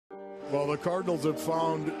Well, the Cardinals have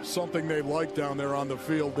found something they like down there on the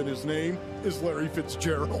field, and his name is Larry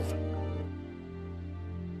Fitzgerald.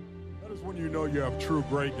 That is when you know you have true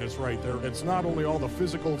greatness right there. It's not only all the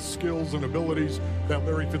physical skills and abilities that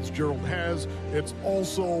Larry Fitzgerald has, it's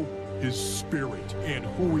also his spirit and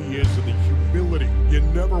who he is and the humility. You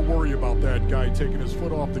never worry about that guy taking his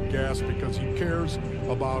foot off the gas because he cares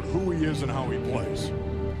about who he is and how he plays.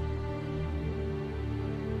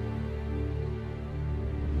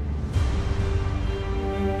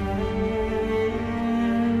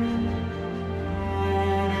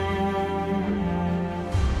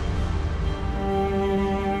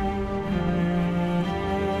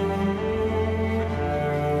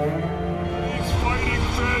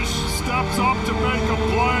 Steps up to make a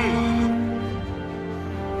play.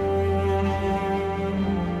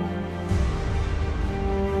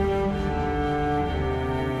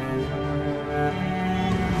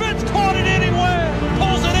 Fitz caught it anyway,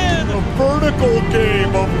 pulls it in. The vertical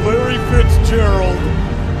game of Larry Fitzgerald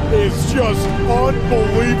is just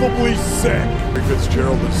unbelievably sick. Larry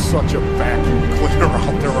Fitzgerald is such a vacuum cleaner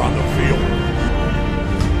out there on the field.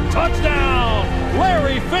 Touchdown,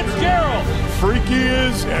 Larry Fitzgerald. Freaky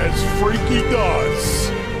is as freaky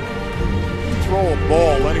does. You throw a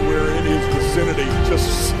ball anywhere in his vicinity,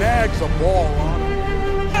 just snags a ball on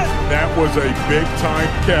him. That was a big-time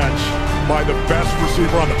catch by the best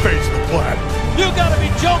receiver on the face of the planet. You gotta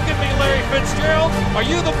be joking me, Larry Fitzgerald. Are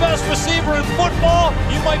you the best receiver in football?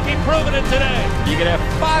 You might be proving it today. You could have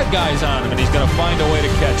 5 guys on him and he's gonna find a way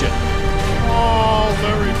to catch it. Oh,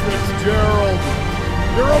 Larry Fitzgerald,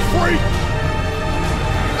 you're a freak.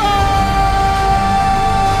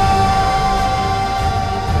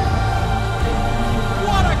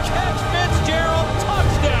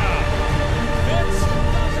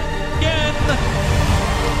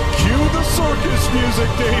 Cue the circus music,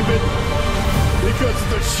 David, because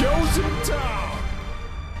the show's in town.